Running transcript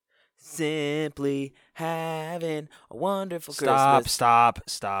Simply having a wonderful Christmas.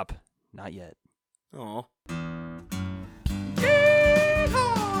 Stop. Not yet. Oh.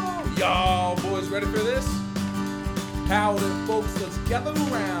 Yeehaw! Y'all boys ready for this? Howdy folks, let's gather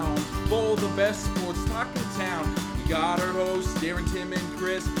around for the best sports talk in town. We got our hosts, Darren, Tim, and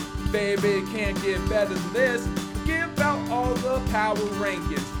Chris. Baby, can't get better than this. Give out all the power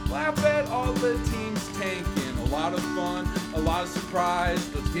rankings. Laugh at all the teams tanking. A lot of fun, a lot of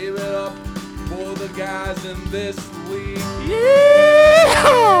surprise. Let's give it up for the guys in this league.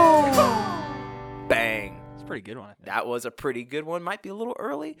 Bang. It's a pretty good one, I think. That was a pretty good one. Might be a little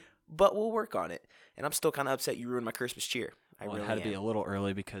early, but we'll work on it. And I'm still kind of upset you ruined my Christmas cheer. It had to be a little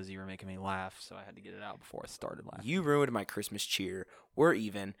early because you were making me laugh, so I had to get it out before I started laughing. You ruined my Christmas cheer. We're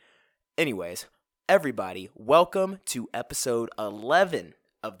even. Anyways, everybody, welcome to episode 11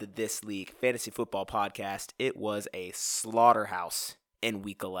 of the This League Fantasy Football Podcast. It was a slaughterhouse in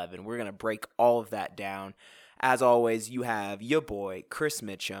Week 11. We're going to break all of that down. As always, you have your boy, Chris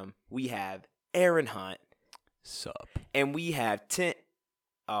Mitchum. We have Aaron Hunt. Sup? And we have Tim.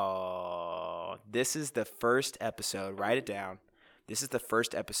 Oh, this is the first episode. Write it down. This is the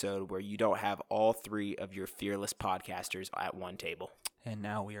first episode where you don't have all three of your fearless podcasters at one table. And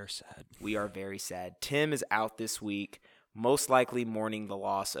now we are sad. We are very sad. Tim is out this week, most likely mourning the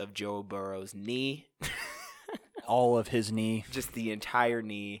loss of Joe Burrow's knee. All of his knee. Just the entire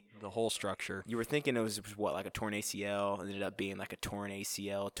knee. The whole structure. You were thinking it was, what, like a torn ACL? It ended up being like a torn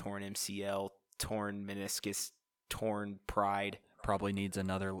ACL, torn MCL, torn meniscus, torn pride. Probably needs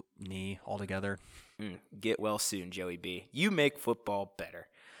another knee altogether. Get well soon, Joey B. You make football better.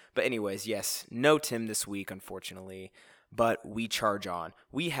 But anyways, yes, no Tim this week, unfortunately. But we charge on.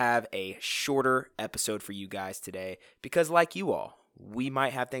 We have a shorter episode for you guys today because, like you all, we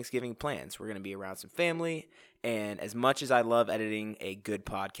might have Thanksgiving plans. We're going to be around some family. And as much as I love editing a good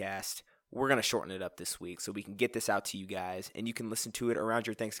podcast, we're going to shorten it up this week so we can get this out to you guys and you can listen to it around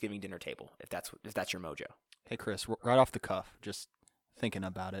your Thanksgiving dinner table if that's your mojo. Hey, Chris, right off the cuff, just thinking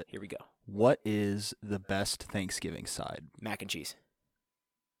about it. Here we go. What is the best Thanksgiving side? Mac and cheese.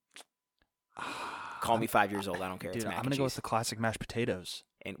 Call me 5 years old. I don't care. Dude, it's mac I'm and going to go cheese. with the classic mashed potatoes.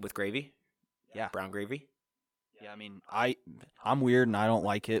 And with gravy? Yeah. Brown gravy? Yeah, I mean, I'm weird and I don't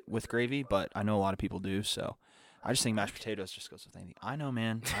like it with gravy, but I know a lot of people do, so I just think mashed potatoes just goes with anything. I know,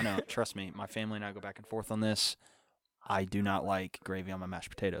 man. I know. Trust me. My family and I go back and forth on this. I do not like gravy on my mashed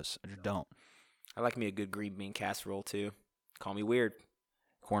potatoes. I just don't. I like me a good green bean casserole, too. Call me weird.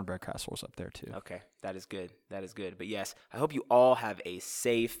 Cornbread casserole's up there, too. Okay, that is good. That is good. But yes, I hope you all have a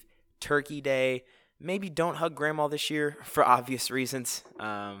safe Turkey Day. Maybe don't hug grandma this year for obvious reasons.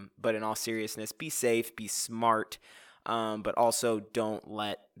 But in all seriousness, be safe, be smart. But also don't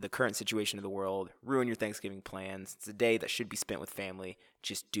let the current situation of the world ruin your Thanksgiving plans. It's a day that should be spent with family.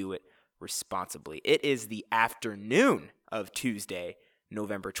 Just do it responsibly. It is the afternoon of Tuesday,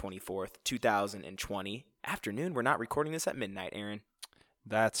 November 24th, 2020. Afternoon, we're not recording this at midnight, Aaron.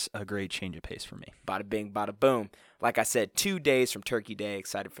 That's a great change of pace for me. Bada bing, bada boom. Like I said, 2 days from Turkey Day.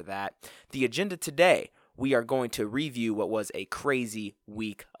 Excited for that. The agenda today, we are going to review what was a crazy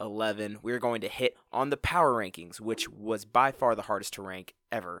Week 11. We're going to hit on the power rankings, which was by far the hardest to rank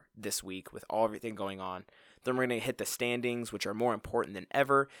ever this week with everything going on. Then we're going to hit the standings, which are more important than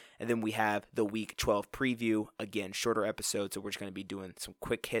ever. And then we have the Week 12 preview. Again, shorter episodes, so we're just going to be doing some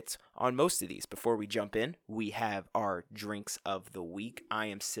quick hits on most of these. Before we jump in, we have our drinks of the week. I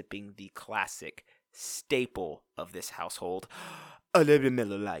am sipping the classic staple of this household, a little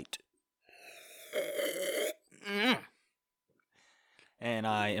Miller Lite. And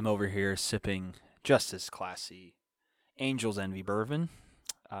I am over here sipping just as classy Angel's Envy bourbon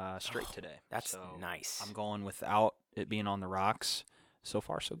straight today. That's so nice. I'm going without it being on the rocks. So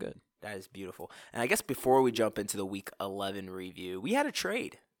far, so good. That is beautiful. And I guess before we jump into the Week 11 review, we had a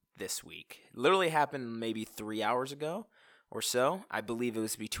trade this week. It literally happened maybe 3 hours ago or so. I believe it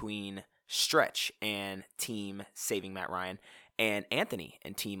was between Stretch and Team Saving Matt Ryan and Anthony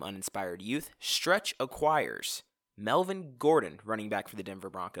and Team Uninspired Youth. Stretch acquires Melvin Gordon, running back for the Denver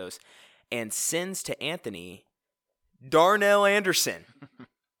Broncos, and sends to Anthony Darnell Anderson.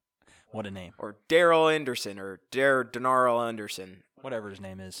 What a name. Or Daryl Anderson or Denarl Anderson. Whatever his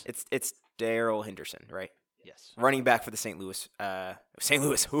name is. It's Daryl Henderson, right? Yes. Running back for the St. Louis.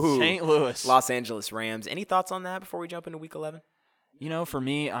 Los Angeles Rams. Any thoughts on that before we jump into Week 11? You know, for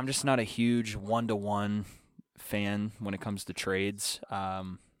me, I'm just not a huge one-to-one fan when it comes to trades. I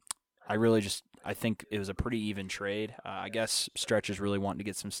think it was a pretty even trade. I guess Stretch is really wanting to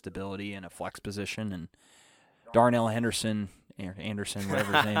get some stability in a flex position, and Darnell Anderson,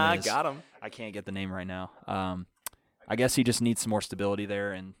 whatever his name is. Got him. I can't get the name right now. I guess he just needs some more stability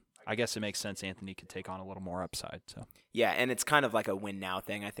there, and I guess it makes sense Anthony could take on a little more upside. So Yeah, and it's kind of like a win now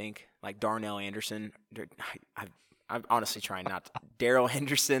thing, I think. Like Darnell Anderson, I'm honestly trying not to. Daryl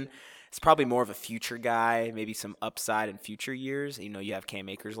Henderson is probably more of a future guy, maybe some upside in future years. You have Cam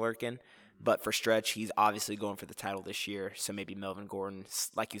Akers lurking. But for Stretch, he's obviously going for the title this year. So maybe Melvin Gordon,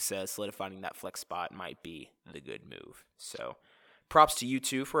 like you said, solidifying that flex spot might be the good move. So props to you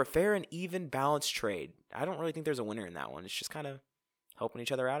two for a fair and even balanced trade. I don't really think there's a winner in that one. It's just kind of helping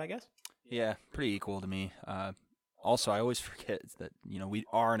each other out, I guess. yeah, pretty equal to me. Also, I always forget that we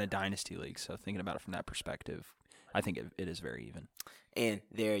are in a dynasty league, so thinking about it from that perspective, I think it is very even. And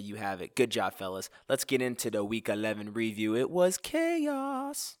there you have it. Good job, fellas. Let's get into the Week 11 review. It was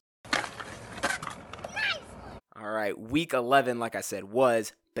chaos. All right, Week 11, like I said,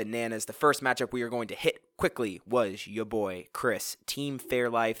 was bananas. The first matchup we are going to hit quickly was your boy, Chris, Team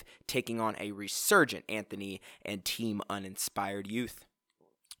Fairlife, taking on a resurgent Anthony and Team Uninspired Youth.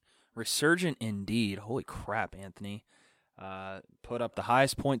 Resurgent indeed. Holy crap, Anthony. Put up the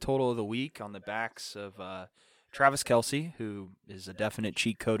highest point total of the week on the backs of Travis Kelce, who is a definite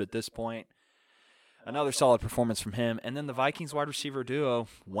cheat code at this point. Another solid performance from him. And then the Vikings wide receiver duo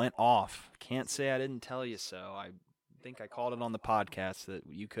went off. Can't say I didn't tell you so. I think I called it on the podcast that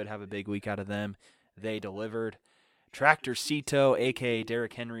you could have a big week out of them. They delivered. Tractor Cito, a.k.a.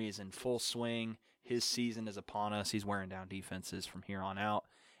 Derrick Henry, is in full swing. His season is upon us. He's wearing down defenses from here on out.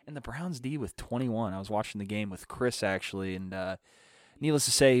 And the Browns D with 21. I was watching the game with Chris, actually, and needless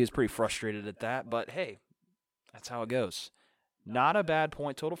to say, he was pretty frustrated at that. But, hey, that's how it goes. Not a bad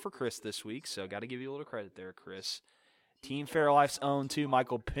point total for Chris this week, so got to give you a little credit there, Chris. Team Fairlife's own, too,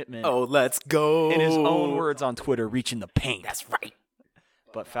 Michael Pittman. Oh, let's go. In his own words on Twitter, reaching the paint. That's right.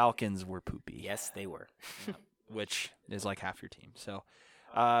 But Falcons were poopy. Yes, they were. Which is like half your team. So,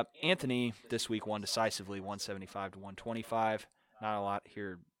 Anthony this week won decisively, 175 to 125. Not a lot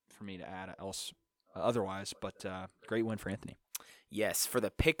here for me to add otherwise, but great win for Anthony. Yes, for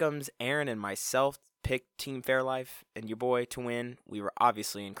the pick'ems, Aaron and myself picked Team Fairlife and your boy to win. We were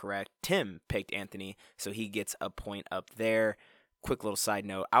obviously incorrect. Tim picked Anthony, so he gets a point up there. Quick little side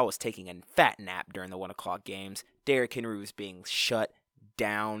note, I was taking a fat nap during the 1 o'clock games. Derrick Henry was being shut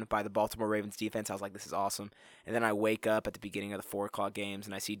down by the Baltimore Ravens defense. I was like, this is awesome. And then I wake up at the beginning of the 4 o'clock games,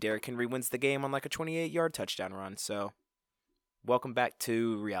 and I see Derrick Henry wins the game on like a 28-yard touchdown run. So welcome back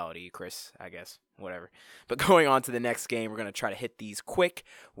to reality, Chris, I guess. Whatever. But going on to the next game, we're going to try to hit these quick.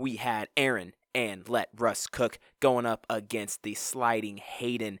 We had Aaron and Let Russ Cook going up against the sliding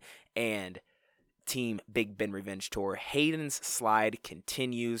Hayden and Team Big Ben Revenge Tour. Hayden's slide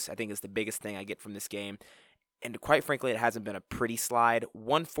continues. I think it's the biggest thing I get from this game. And quite frankly, it hasn't been a pretty slide.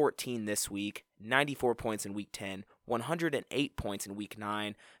 114 this week, 94 points in Week 10, 108 points in Week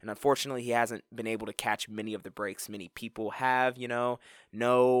 9. And unfortunately, he hasn't been able to catch many of the breaks many people have,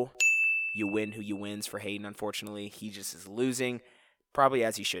 No, you win who you wins for Hayden, unfortunately. He just is losing, probably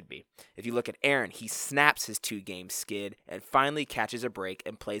as he should be. If you look at Aaron, he snaps his 2-game skid and finally catches a break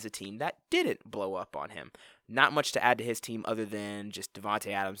and plays a team that didn't blow up on him. Not much to add to his team other than just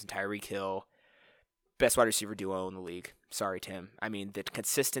Devontae Adams and Tyreek Hill. Best wide receiver duo in the league. Sorry, Tim. I mean, the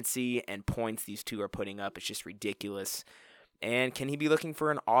consistency and points these two are putting up is just ridiculous. And can he be looking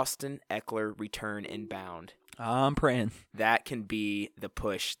for an Austin Eckler return inbound? I'm praying. That can be the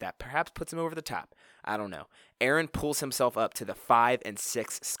push that perhaps puts him over the top. I don't know. Aaron pulls himself up to the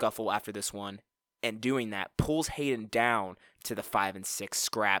 5-6 scuffle after this one, and doing that pulls Hayden down to the 5-6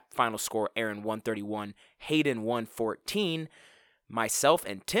 scrap. Final score, Aaron 131, Hayden 114. Myself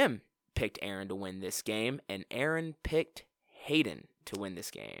and Tim picked Aaron to win this game, and Aaron picked Hayden to win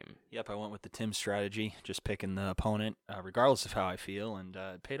this game. Yep, I went with the Tim strategy, just picking the opponent, regardless of how I feel, and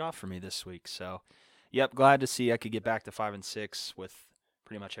it paid off for me this week. So, yep, glad to see I could get back to 5-6 with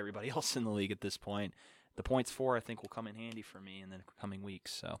pretty much everybody else in the league at this point. The points for, I think, will come in handy for me in the coming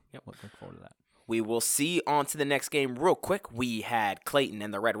weeks. So, yep, looking forward to that. We will see on to the next game real quick. We had Clayton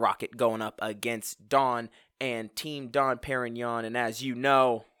and the Red Rocket going up against Don and Team Don Perignon, and as you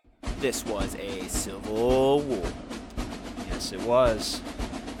know, this was a civil war. Yes, it was.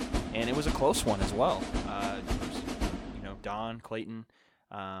 And it was a close one as well. Don, Clayton.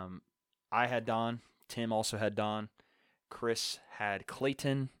 I had Don. Tim also had Don. Chris had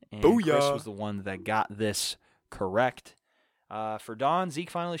Clayton. And Booyah. Chris was the one that got this correct. For Don,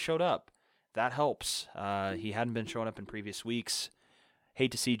 Zeke finally showed up. That helps. He hadn't been showing up in previous weeks.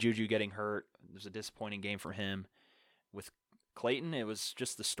 Hate to see Juju getting hurt. It was a disappointing game for him. With Clayton, it was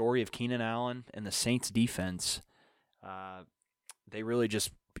just the story of Keenan Allen and the Saints defense. They really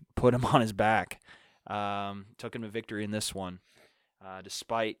just put him on his back. Took him to victory in this one.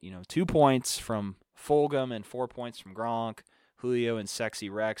 Despite, 2 points from Fulgham and 4 points from Gronk. Julio and Sexy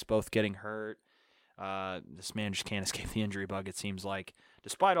Rex both getting hurt. This man just can't escape the injury bug, it seems like.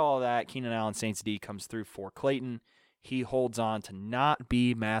 Despite all of that, Keenan Allen Saints D comes through for Clayton. He holds on to not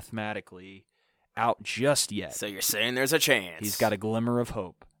be mathematically out just yet. So you're saying there's a chance. He's got a glimmer of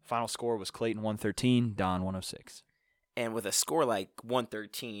hope. Final score was Clayton 113, Don 106. And with a score like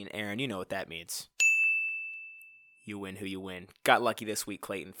 113, Aaron, you know what that means. You win who you win. Got lucky this week,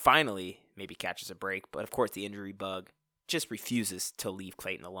 Clayton. Finally, maybe catches a break. But, of course, the injury bug just refuses to leave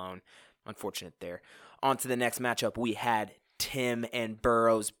Clayton alone. Unfortunate there. On to the next matchup. We had Tim and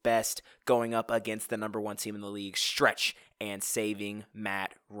Burrow's Best going up against the number 1 team in the league, Stretch, and saving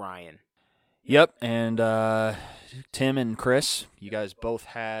Matt Ryan. Yep, and Tim and Chris, you guys both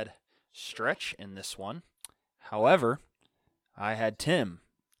had Stretch in this one. However, I had Tim,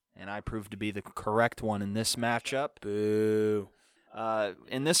 and I proved to be the correct one in this matchup. Boo.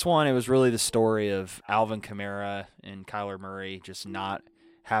 In this one, it was really the story of Alvin Kamara and Kyler Murray just not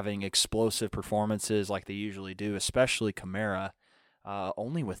having explosive performances like they usually do, especially Kamara,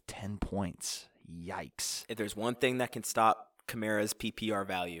 only with 10 points. Yikes. If there's one thing that can stop Kamara's PPR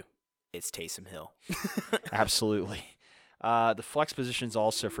value, it's Taysom Hill. Absolutely. The flex positions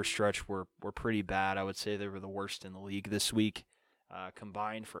also for Stretch were pretty bad. I would say they were the worst in the league this week.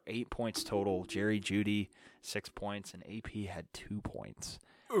 Combined for 8 points total. Jerry Jeudy, 6 points, and AP had 2 points.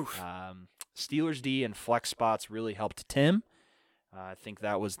 Oof. Steelers D and flex spots really helped Tim. I think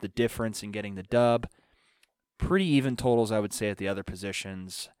that was the difference in getting the dub. Pretty even totals, I would say, at the other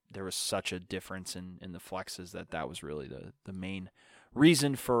positions. There was such a difference in the flexes that was really the main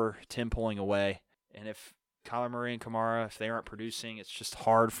reason for Tim pulling away. And if Kyler Murray and Kamara, if they aren't producing, it's just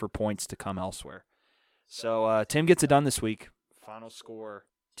hard for points to come elsewhere. So Tim gets it done this week. Final score,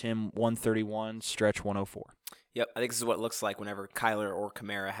 Tim 131, Stretch 104. Yep, I think this is what it looks like whenever Kyler or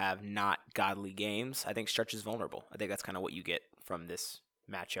Kamara have not godly games. I think Stretch is vulnerable. I think that's kind of what you get from this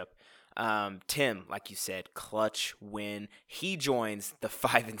matchup. Tim, like you said, clutch win. He joins the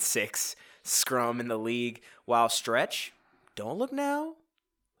 5-6 scrum in the league, while Stretch, don't look now.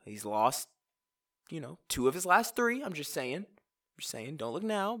 He's lost, 2 of his last 3. I'm just saying, don't look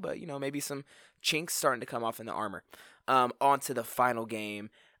now, but, maybe some chinks starting to come off in the armor. On to the final game.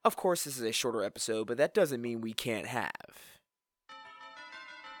 Of course, this is a shorter episode, but that doesn't mean we can't have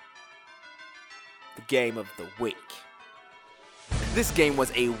the game of the week. This game was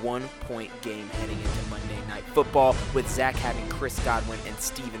a 1-point game heading into Monday Night Football, with Zach having Chris Godwin and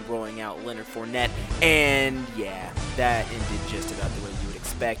Steven rolling out Leonard Fournette. And yeah, that ended just about the way you would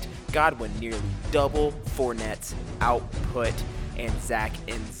expect. Godwin nearly double Fournette's output, and Zach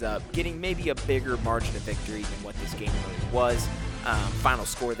ends up getting maybe a bigger margin of victory than what this game really was. Final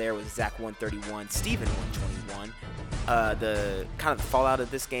score there was Zach 131, Steven 121. The kind of the fallout of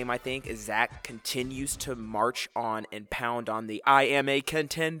this game, I think, is Zach continues to march on and pound on the "I am a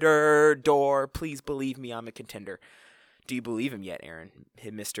contender" door. Please believe me, I'm a contender. Do you believe him yet, Aaron?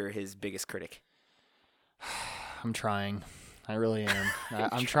 His biggest critic. I'm trying. I really am.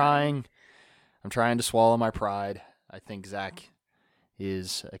 I'm trying. I'm trying to swallow my pride. I think Zach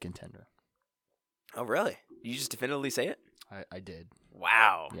is a contender. Oh, really? You just definitively say it? I did.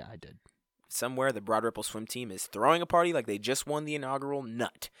 Wow. Yeah, I did. Somewhere the Broad Ripple swim team is throwing a party like they just won the inaugural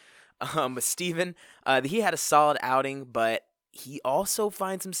nut. But Steven, he had a solid outing, but he also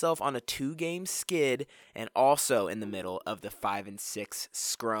finds himself on a 2-game skid and also in the middle of the 5-6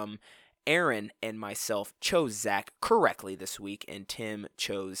 scrum. Aaron and myself chose Zach correctly this week, and Tim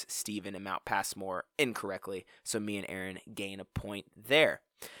chose Steven and Mount Passmore incorrectly. So me and Aaron gain a point there.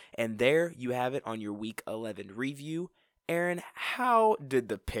 And there you have it on your Week 11 review. Aaron, how did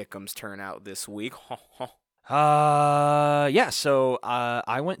the pick'ems turn out this week? Yeah, so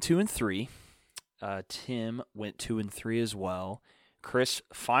I went 2-3. Tim went 2-3 as well. Chris,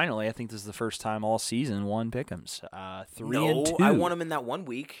 finally, I think this is the first time all season, won pick'ems. 3-2. I won them in that 1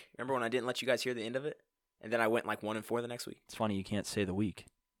 week. Remember when I didn't let you guys hear the end of it? And then I went like 1-4 the next week. It's funny you can't say the week.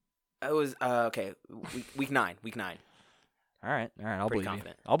 It was, okay, week 9. All right, I'll Pretty believe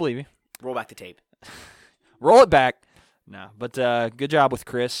confident. you. I'll believe you. Roll back the tape. Roll it back. No, but good job with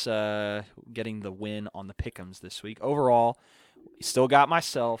Chris getting the win on the pick'ems this week. Overall, still got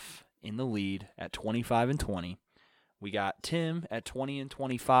myself in the lead at 25-20. We got Tim at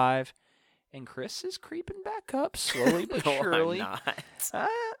 20-25, and Chris is creeping back up slowly but surely. No,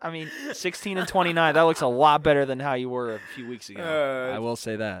 I'm not. 16-29. That looks a lot better than how you were a few weeks ago. I will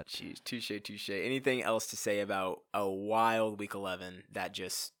say that. Jeez, touche. Anything else to say about a wild Week 11 that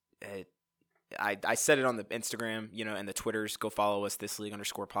just I said it on the Instagram, and the Twitters. Go follow us,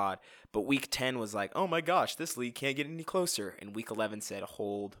 thisleague_pod. But Week 10 was like, oh my gosh, this league can't get any closer. And Week 11 said,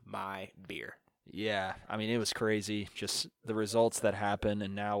 hold my beer. Yeah, I mean, it was crazy. Just the results that happened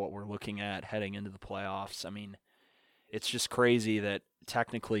and now what we're looking at heading into the playoffs. I mean, it's just crazy that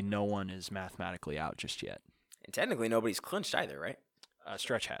technically no one is mathematically out just yet. And technically nobody's clinched either, right?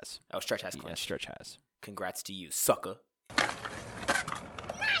 Stretch has. Oh, Stretch has Yeah, clinched. Stretch has. Congrats to you, sucker.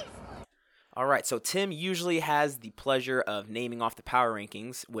 All right, so Tim usually has the pleasure of naming off the power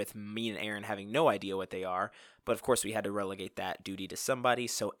rankings, with me and Aaron having no idea what they are. But of course, we had to relegate that duty to somebody.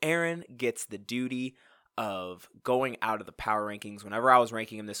 So Aaron gets the duty of going out of the power rankings. Whenever I was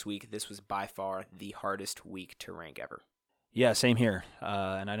ranking them this week, this was by far the hardest week to rank ever. Yeah, same here.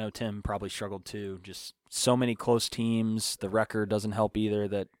 And I know Tim probably struggled too. Just so many close teams. The record doesn't help either.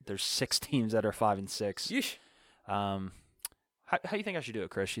 That there's 6 teams that are 5 and 6. Yeesh. How do you think I should do it,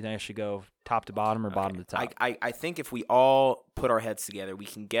 Chris? You think I should go top to bottom or bottom to top? I think if we all put our heads together, we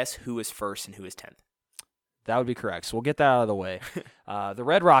can guess who is first and who is 10th. That would be correct. So we'll get that out of the way. The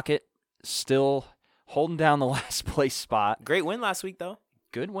Red Rocket still holding down the last place spot. Great win last week, though.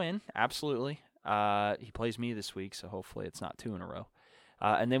 Good win, absolutely. He plays me this week, so hopefully it's not 2 in a row.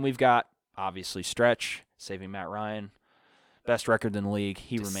 And then we've got, obviously, Stretch, saving Matt Ryan. Best record in the league.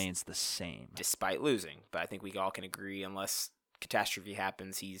 He remains the same. Despite losing. But I think we all can agree, unless catastrophe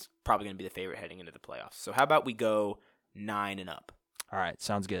happens, he's probably going to be the favorite heading into the playoffs. So how about we go 9 and up? All right,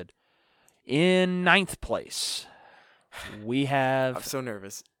 sounds good. In 9th place, we have I'm so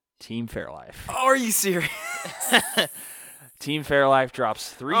nervous. Team Fairlife. Oh, are you serious? Team Fairlife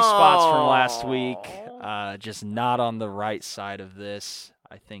drops 3 spots from last week. Just not on the right side of this.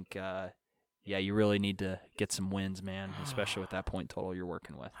 I think, you really need to get some wins, man, especially with that point total you're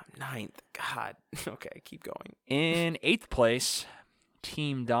working with. 9th. God. Okay, keep going. In 8th place,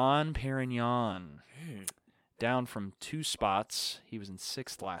 Team Don Perignon. Down from 2 spots. He was in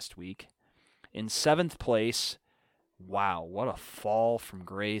 6th last week. In 7th place, wow, what a fall from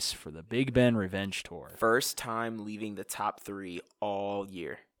grace for the Big Ben Revenge Tour. First time leaving the top 3 all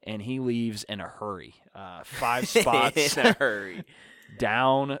year. And he leaves in a hurry. 5 spots. In a hurry.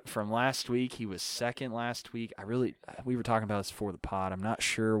 Down from last week. He was 2nd last week. We were talking about this before the pod. I'm not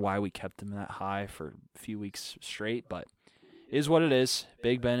sure why we kept him that high for a few weeks straight, but it is what it is.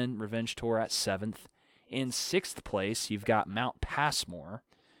 Big Ben and Revenge Tour at 7th. In 6th place, you've got Mount Passmore,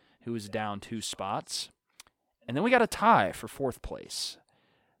 who is down 2 spots. And then we got a tie for 4th place.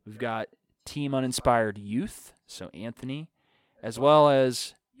 We've got Team Uninspired Youth, so Anthony, as well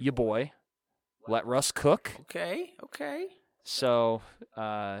as your boy, Let Russ Cook. Okay. So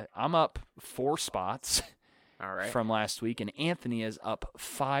I'm up 4 spots All right. from last week, and Anthony is up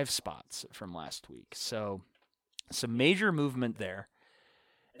 5 spots from last week. So some major movement there.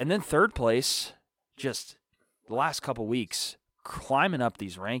 And then 3rd place, just the last couple weeks, climbing up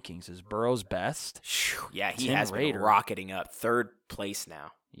these rankings is Burrow's Best. Yeah, he Tim has Rader. been rocketing up. 3rd place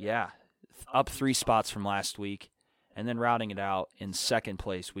now. Yeah, up 3 spots from last week. And then routing it out in 2nd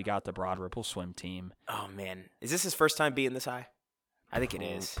place, we got the Broad Ripple Swim Team. Oh, man. Is this his first time being this high? I think it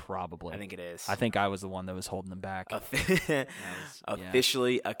is. Probably. I think it is. I think I was the one that was holding them back.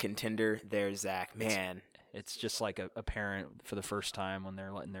 Officially a contender there, Zach. Man. It's just like a parent for the first time when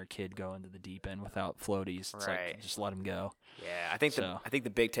they're letting their kid go into the deep end without floaties. It's Right. like, just let him go. Yeah, I think So- I think the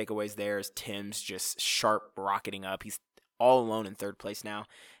big takeaways there is Tim's just sharp rocketing up. He's all alone in 3rd place now.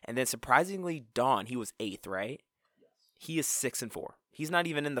 And then surprisingly, Dawn, he was 8th, right? He is 6 and 4. He's not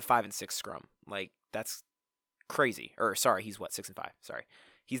even in the 5 and 6 scrum. Like, that's crazy. Or sorry, he's 6 and 5. Sorry.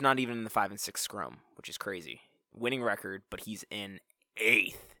 He's not even in the 5 and 6 scrum, which is crazy. Winning record, but he's in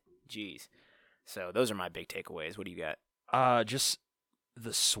 8th. Jeez. So those are my big takeaways. What do you got? Just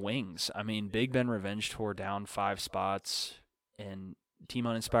the swings. I mean, Big Ben Revenge Tour down 5 spots, and Team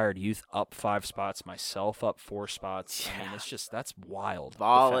Uninspired Youth up 5 spots, myself up 4 spots. I mean, that's wild.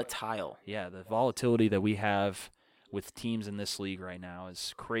 Volatile. The volatility that we have with teams in this league right now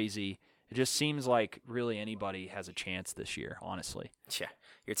is crazy. It just seems like really anybody has a chance this year, honestly. Yeah,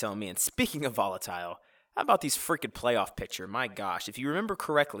 you're telling me. And speaking of volatile, how about these freaking playoff picture? My gosh, if you remember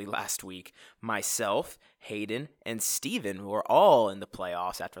correctly last week, myself, Hayden, and Steven were all in the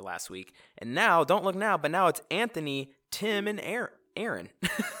playoffs after last week. And now, don't look now, but now it's Anthony, Tim, and Aaron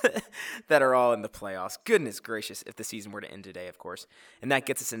that are all in the playoffs. Goodness gracious, if the season were to end today, of course. And that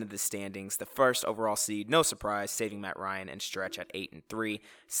gets us into the standings. The first overall seed, no surprise, saving Matt Ryan and Stretch at 8 and 3.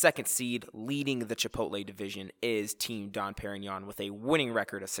 Second seed, leading the Chipotle division, is Team Don Perignon with a winning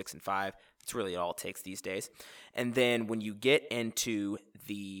record of 6 and 5. That's really all it takes these days. And then when you get into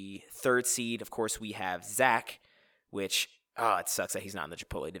the 3rd seed, of course, we have Zach, which, it sucks that he's not in the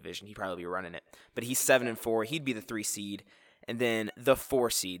Chipotle division. He'd probably be running it. But he's 7 and 4. He'd be the 3 seed. And then the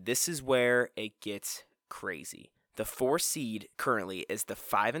 4 seed. This is where it gets crazy. The 4 seed currently is the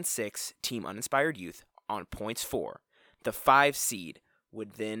 5-6 Team Uninspired Youth on points 4. The 5 seed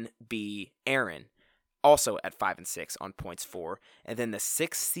would then be Aaron, also at 5-6 on points 4. And then the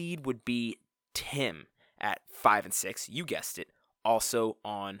 6 seed would be Tim at 5-6. You guessed it, also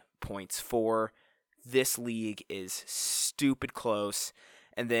on points 4. This league is stupid close.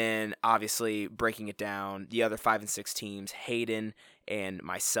 And then, obviously, breaking it down, the other 5-6 teams, Hayden and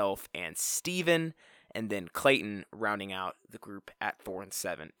myself and Steven, and then Clayton rounding out the group at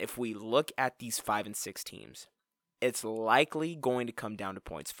 4-7. If we look at these 5-6 teams, it's likely going to come down to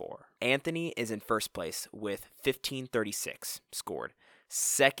points 4. Anthony is in first place with 1536 scored.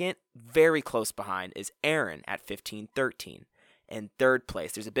 Second, very close behind, is Aaron at 1513. And third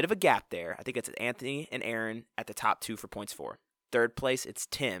place, there's a bit of a gap there. I think it's Anthony and Aaron at the top 2 for points 4. Third place, it's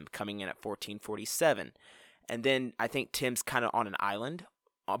Tim coming in at 1447. And then I think Tim's kind of on an island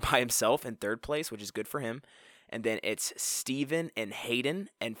by himself in third place, which is good for him. And then it's Steven and Hayden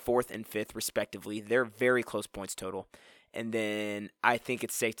and 4th and 5th, respectively. They're very close points total. And then I think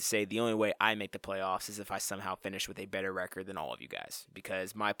it's safe to say the only way I make the playoffs is if I somehow finish with a better record than all of you guys,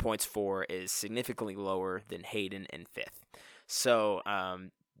 because my points 4 is significantly lower than Hayden in 5th. So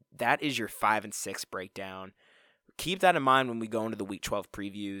that is your 5-6 breakdown. Keep that in mind when we go into the Week 12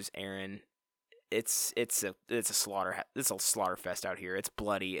 previews, Aaron. It's a slaughter. It's a slaughter fest out here. It's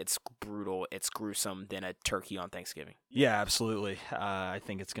bloody. It's brutal. It's gruesome than a turkey on Thanksgiving. Yeah, absolutely. I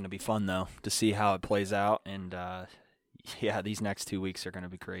think it's going to be fun though to see how it plays out, and yeah, these next 2 weeks are going to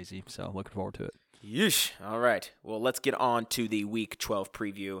be crazy. So looking forward to it. Yeesh. All right. Well, let's get on to the Week 12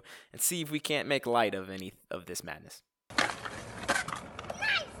 preview and see if we can't make light of any of this madness.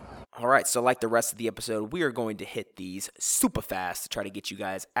 All right, so like the rest of the episode, we are going to hit these super fast to try to get you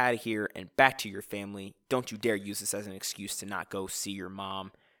guys out of here and back to your family. Don't you dare use this as an excuse to not go see your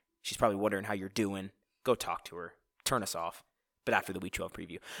mom. She's probably wondering how you're doing. Go talk to her. Turn us off. But after the Week 12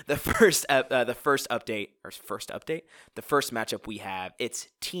 preview, the first matchup we have, it's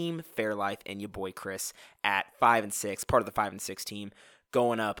Team Fairlife and your boy Chris at 5-6, part of the 5-6 team,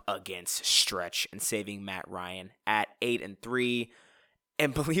 going up against Stretch and saving Matt Ryan at 8-3.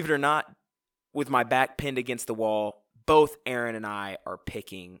 And believe it or not, with my back pinned against the wall, both Aaron and I are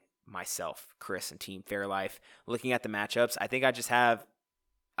picking myself, Chris, and Team Fairlife. Looking at the matchups, I think I just have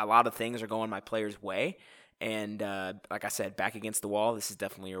a lot of things are going my player's way. And like I said, back against the wall, this is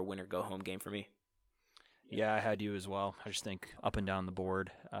definitely a winner-go-home game for me. Yeah, I had you as well. I just think up and down the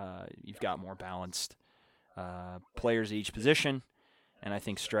board, you've got more balanced players at each position. And I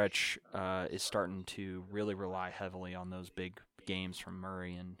think Stretch is starting to really rely heavily on those big games from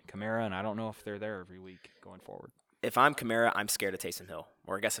Murray and Kamara, and I don't know if they're there every week going forward. If I'm Kamara, I'm scared of Taysom Hill.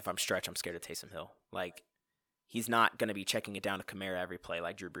 Or I guess if I'm Stretch, I'm scared of Taysom Hill. Like, he's not going to be checking it down to Kamara every play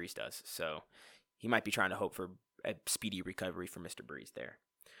like Drew Brees does. So he might be trying to hope for a speedy recovery for Mr. Brees there.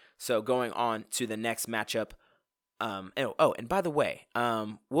 So going on to the next matchup. And by the way,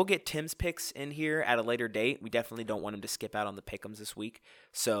 we'll get Tim's picks in here at a later date. We definitely don't want him to skip out on the pick'ems this week.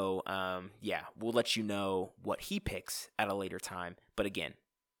 So, yeah, we'll let you know what he picks at a later time. But again,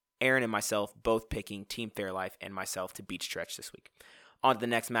 Aaron and myself both picking Team Fairlife and myself to beat Stretch this week. On to the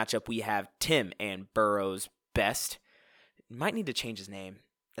next matchup, we have Tim and Burrow's Best. Might need to change his name.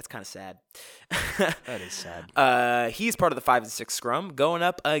 That's kind of sad. That is sad. He's part of the 5-6 scrum, going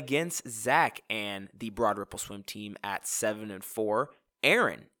up against Zach and the Broad Ripple Swim team at 7-4.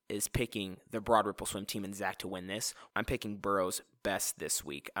 Aaron is picking the Broad Ripple Swim team and Zach to win this. I'm picking Burrow's Best this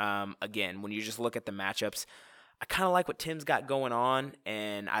week. Again, when you just look at the matchups, I kind of like what Tim's got going on,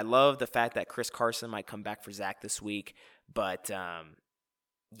 and I love the fact that Chris Carson might come back for Zach this week. But,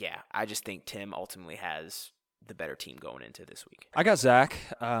 yeah, I just think Tim ultimately has the better team going into this week. I got Zach,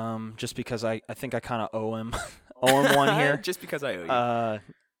 just because I think I kind of owe him one here. Just because I owe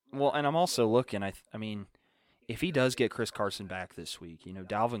you. Well, and I'm also looking. I mean, if he does get Chris Carson back this week,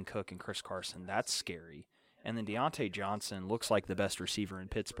 Dalvin Cook and Chris Carson, that's scary. And then Deontay Johnson looks like the best receiver in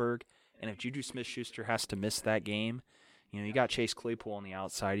Pittsburgh. And if Juju Smith-Schuster has to miss that game, you got Chase Claypool on the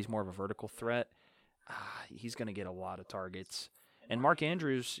outside. He's more of a vertical threat. He's going to get a lot of targets. And Mark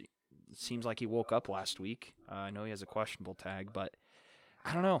Andrews, it seems like he woke up last week. I know he has a questionable tag, but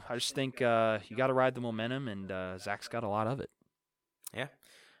I don't know. I just think you got to ride the momentum, and Zach's got a lot of it. Yeah,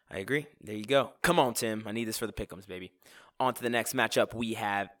 I agree. There you go. Come on, Tim. I need this for the pick'ems, baby. On to the next matchup. We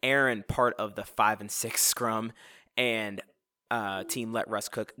have Aaron, part of the 5-6 scrum, and Team Let Russ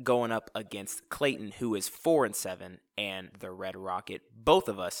Cook going up against Clayton, who is 4-7, and the Red Rocket. Both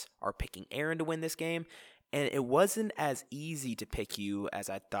of us are picking Aaron to win this game. And it wasn't as easy to pick you as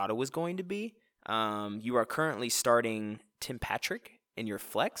I thought it was going to be. You are currently starting Tim Patrick in your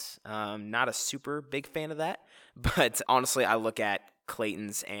flex. Not a super big fan of that. But honestly, I look at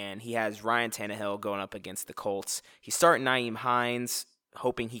Clayton's, and he has Ryan Tannehill going up against the Colts. He's starting Nyheim Hines,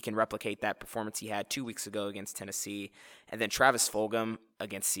 hoping he can replicate that performance he had 2 weeks ago against Tennessee. And then Travis Fulgham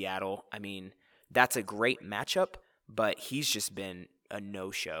against Seattle. I mean, that's a great matchup, but he's just been a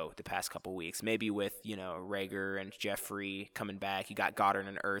no-show the past couple weeks. Maybe with, Rager and Jeffrey coming back. You got Goddard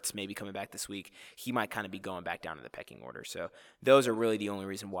and Ertz maybe coming back this week. He might kind of be going back down to the pecking order. So those are really the only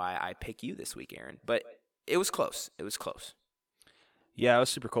reason why I pick you this week, Aaron. But it was close. It was close. Yeah, it was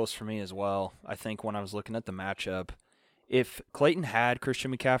super close for me as well. I think when I was looking at the matchup, if Clayton had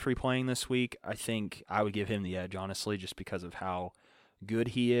Christian McCaffrey playing this week, I think I would give him the edge, honestly, just because of how good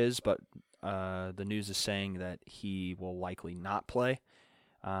he is. But the news is saying that he will likely not play.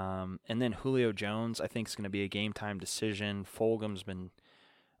 And then Julio Jones, I think, is going to be a game-time decision. Fulgham's been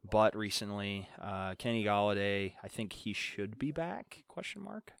butt recently. Kenny Golladay, I think he should be back, ?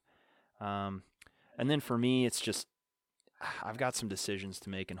 And then for me, it's just I've got some decisions to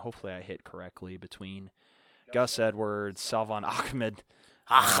make, and hopefully I hit correctly between Gus Edwards, Salvon Ahmed,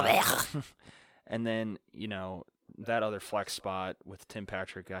 and then, that other flex spot with Tim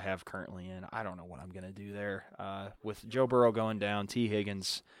Patrick I have currently in. I don't know what I'm going to do there. With Joe Burrow going down, T.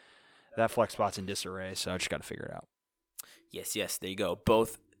 Higgins, that flex spot's in disarray, so I just got to figure it out. Yes, there you go.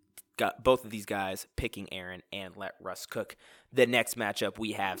 Both of these guys picking Aaron and let Russ cook. The next matchup,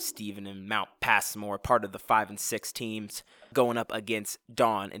 we have Steven and Mount Passmore, part of the 5-6 teams, going up against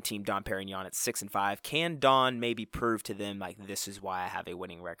Don and Team Don Perignon at 6-5. Can Don maybe prove to them, like, this is why I have a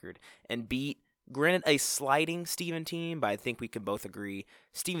winning record, and beat, granted, a sliding Steven team, but I think we can both agree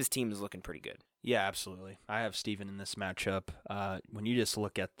Steven's team is looking pretty good. Yeah, absolutely. I have Steven in this matchup. When you just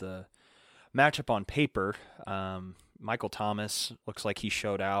look at the matchup on paper, Michael Thomas looks like he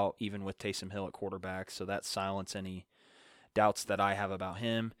showed out even with Taysom Hill at quarterback, so that silenced any doubts that I have about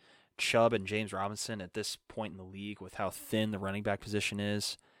him. Chubb and James Robinson at this point in the league with how thin the running back position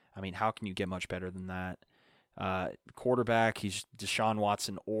is, I mean, how can you get much better than that? Quarterback, he's Deshaun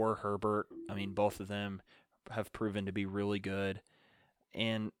Watson or Herbert. I mean, both of them have proven to be really good.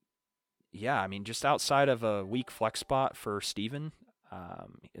 And, yeah, I mean, just outside of a weak flex spot for Steven,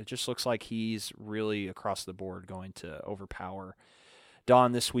 it just looks like he's really across the board going to overpower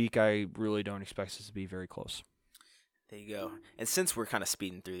Don this week. I really don't expect this to be very close. There you go. And since we're kind of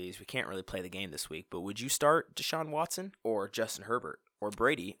speeding through these, we can't really play the game this week, but would you start Deshaun Watson or Justin Herbert or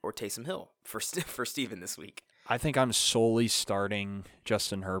Brady or Taysom Hill for Steven this week? I think I'm solely starting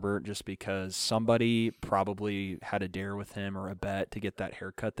Justin Herbert just because somebody probably had a dare with him or a bet to get that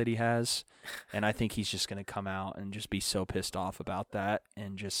haircut that he has. And I think he's just going to come out and just be so pissed off about that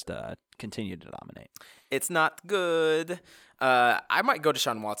and just continue to dominate. It's not good. I might go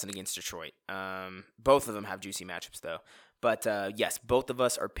Deshaun Watson against Detroit. Both of them have juicy matchups, though. But, yes, both of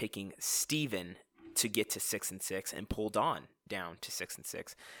us are picking Steven to get to 6-6 and pull Don down to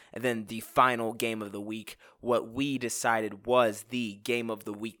 6-6. And then the final game of the week, what we decided was the game of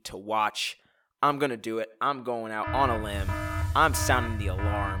the week to watch. I'm going to do it. I'm going out on a limb. I'm sounding the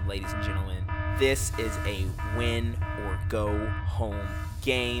alarm, ladies and gentlemen. This is a win or go home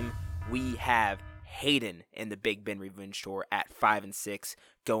game. We have Hayden in the Big Ben Revenge Tour at 5-6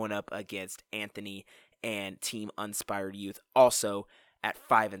 going up against Anthony and Team Uninspired Youth also at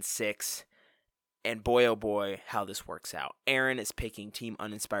 5-6. And boy, oh boy, how this works out. Aaron is picking Team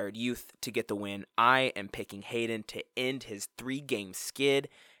Uninspired Youth to get the win. I am picking Hayden to end his 3-game skid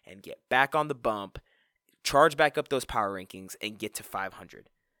and get back on the bump, charge back up those power rankings, and get to 500.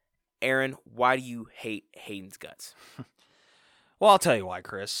 Aaron, why do you hate Hayden's guts? Well, I'll tell you why,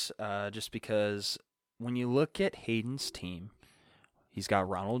 Chris. Just because when you look at Hayden's team, he's got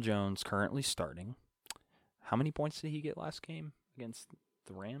Ronald Jones currently starting. How many points did he get last game against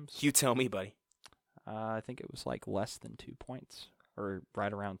the Rams? You tell me, buddy. I think it was like less than 2 points, or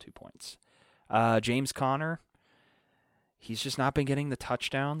right around 2 points. James Conner, he's just not been getting the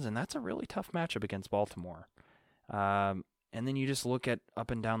touchdowns, and that's a really tough matchup against Baltimore. And then you just look at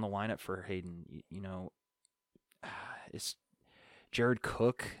up and down the lineup for Hayden. It's Jared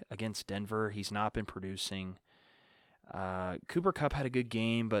Cook against Denver. He's not been producing. Cooper Kupp had a good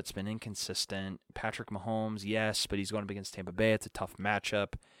game, but it's been inconsistent. Patrick Mahomes, yes, but he's going up against Tampa Bay. It's a tough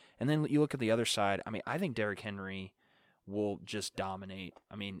matchup. And then you look at the other side. I mean, I think Derrick Henry will just dominate.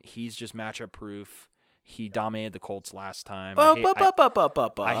 I mean, he's just matchup proof. He dominated the Colts last time. I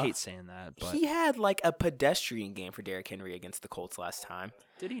hate saying that, but he had like a pedestrian game for Derrick Henry against the Colts last time.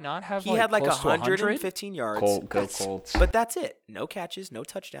 Did he not have? He had like 115 yards. Go Colts! But that's it. No catches, no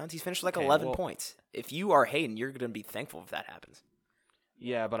touchdowns. He's finished with like 11 points. If you are Hayden, you're going to be thankful if that happens.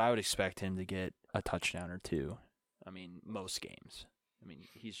 Yeah, but I would expect him to get a touchdown or two. I mean, most games. I mean,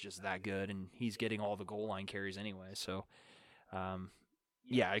 he's just that good, and he's getting all the goal line carries anyway. So,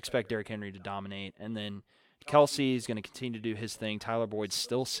 I expect Derrick Henry to dominate. And then Kelsey is going to continue to do his thing. Tyler Boyd's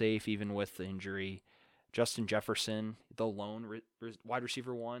still safe even with the injury. Justin Jefferson, the lone wide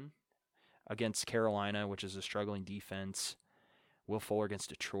receiver 1 against Carolina, which is a struggling defense. Will Fuller against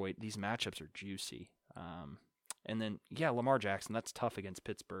Detroit. These matchups are juicy. And then, Lamar Jackson, that's tough against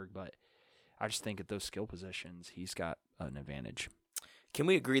Pittsburgh, but I just think at those skill positions, he's got an advantage. Can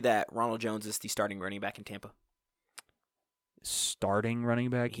we agree that Ronald Jones is the starting running back in Tampa? Starting running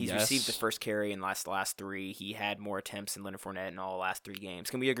back, He's yes. received the first carry in the last 3. He had more attempts than Leonard Fournette in all the last 3 games.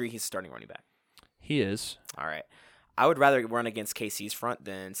 Can we agree he's a starting running back? He is. All right. I would rather run against KC's front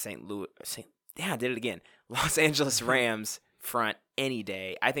than I did it again. Los Angeles Rams front any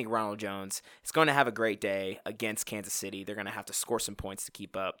day. I think Ronald Jones is going to have a great day against Kansas City. They're going to have to score some points to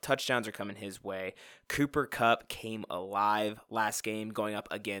keep up. Touchdowns are coming his way. Cooper Kupp came alive last game going up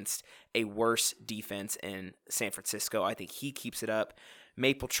against a worse defense in San Francisco. I think he keeps it up.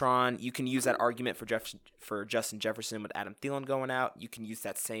 Mapletron, you can use that argument for Justin Jefferson with Adam Thielen going out. You can use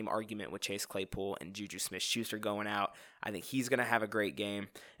that same argument with Chase Claypool and Juju Smith-Schuster going out. I think he's going to have a great game.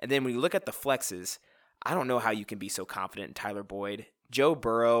 And then when you look at the flexes, I don't know how you can be so confident in Tyler Boyd. Joe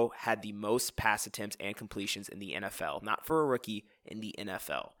Burrow had the most pass attempts and completions in the NFL, not for a rookie, in the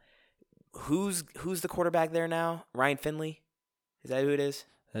NFL. Who's the quarterback there now? Ryan Finley? Is that who it is?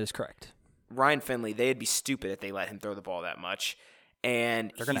 That is correct. Ryan Finley, they'd be stupid if they let him throw the ball that much.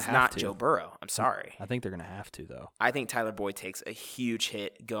 And They're gonna he's have not to. Joe Burrow. I'm sorry. I think they're going to have to, though. I think Tyler Boyd takes a huge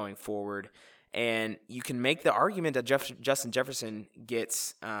hit going forward. And you can make the argument that Justin Jefferson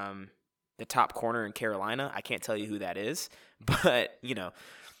gets the top corner in Carolina. I can't tell you who that is. But,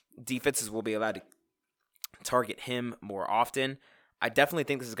 defenses will be allowed to target him more often. I definitely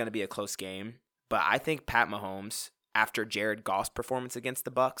think this is going to be a close game. But I think Pat Mahomes, after Jared Goff's performance against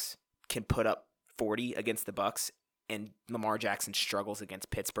the Bucs, can put up 40 against the Bucs. And Lamar Jackson struggles against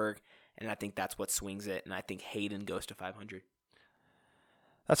Pittsburgh, and I think that's what swings it, and I think Hayden goes to 500.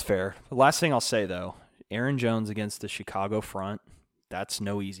 That's fair. The last thing I'll say, though, Aaron Jones against the Chicago front, that's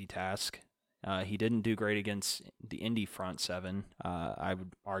no easy task. He didn't do great against the Indy front 7. I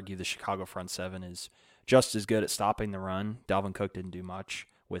would argue the Chicago front 7 is just as good at stopping the run. Dalvin Cook didn't do much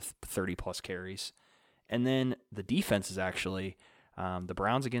with 30-plus carries. And then the defense is actually the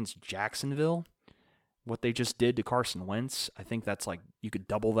Browns against Jacksonville. What they just did to Carson Wentz, I think that's like you could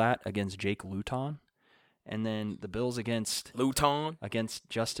double that against Jake Luton. And then the Bills against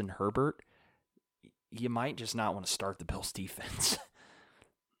Justin Herbert, you might just not want to start the Bills defense.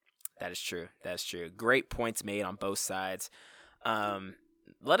 That is true. That's true. Great points made on both sides.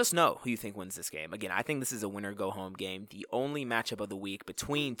 Let us know who you think wins this game. Again, I think this is a winner-go-home game. The only matchup of the week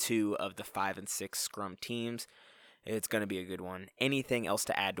between 2 of the 5 and 6 scrum teams. It's going to be a good one. Anything else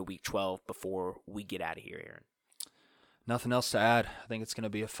to add to Week 12 before we get out of here, Aaron? Nothing else to add. I think it's going to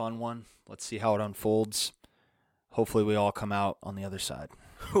be a fun one. Let's see how it unfolds. Hopefully we all come out on the other side.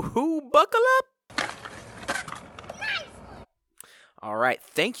 Buckle up! All right,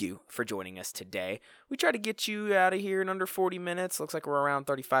 thank you for joining us today. We try to get you out of here in under 40 minutes. Looks like we're around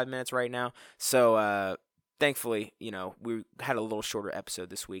 35 minutes right now. So, thankfully, we had a little shorter episode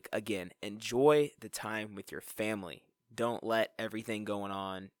this week. Again, enjoy the time with your family. Don't let everything going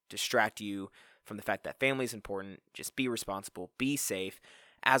on distract you from the fact that family is important. Just be responsible. Be safe.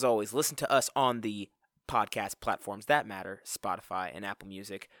 As always, listen to us on the podcast platforms that matter, Spotify and Apple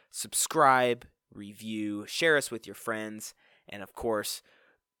Music. Subscribe, review, share us with your friends, and, of course,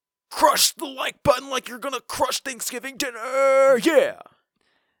 crush the like button like you're going to crush Thanksgiving dinner. Yeah!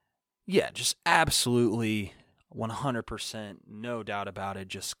 Yeah, just absolutely 100%, no doubt about it.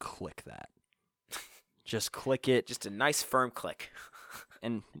 Just click that. Just click it. Just a nice firm click.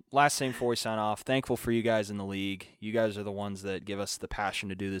 And last thing before we sign off, thankful for you guys in the league. You guys are the ones that give us the passion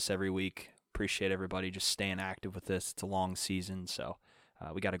to do this every week. Appreciate everybody just staying active with this. It's a long season, so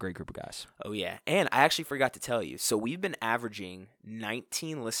we got a great group of guys. Oh, yeah. And I actually forgot to tell you. So we've been averaging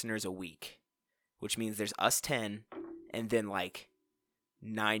 19 listeners a week, which means there's us 10 and then like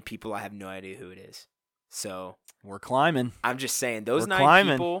 9 people I have no idea who it is. So we're climbing. I'm just saying those We're 9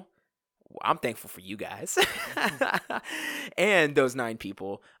 climbing. people, I'm thankful for you guys. And those 9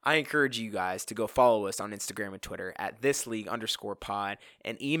 people, I encourage you guys to go follow us on Instagram and Twitter at thisleague_pod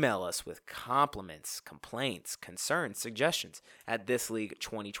and email us with compliments, complaints, concerns, suggestions at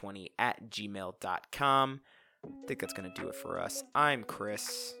thisleague2020@gmail.com. I think that's going to do it for us. I'm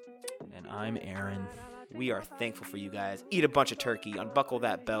Chris. And I'm Aaron. We are thankful for you guys. Eat a bunch of turkey, unbuckle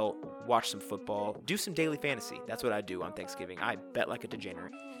that belt, watch some football, do some daily fantasy. That's what I do on Thanksgiving. I bet like a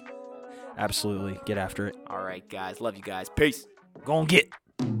degenerate. Absolutely. Get after it. All right, guys. Love you guys. Peace. Gon' get.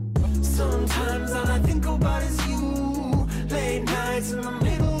 Sometimes all I think about is you. Late nights in the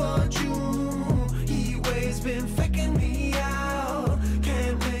middle of June. He always been fake.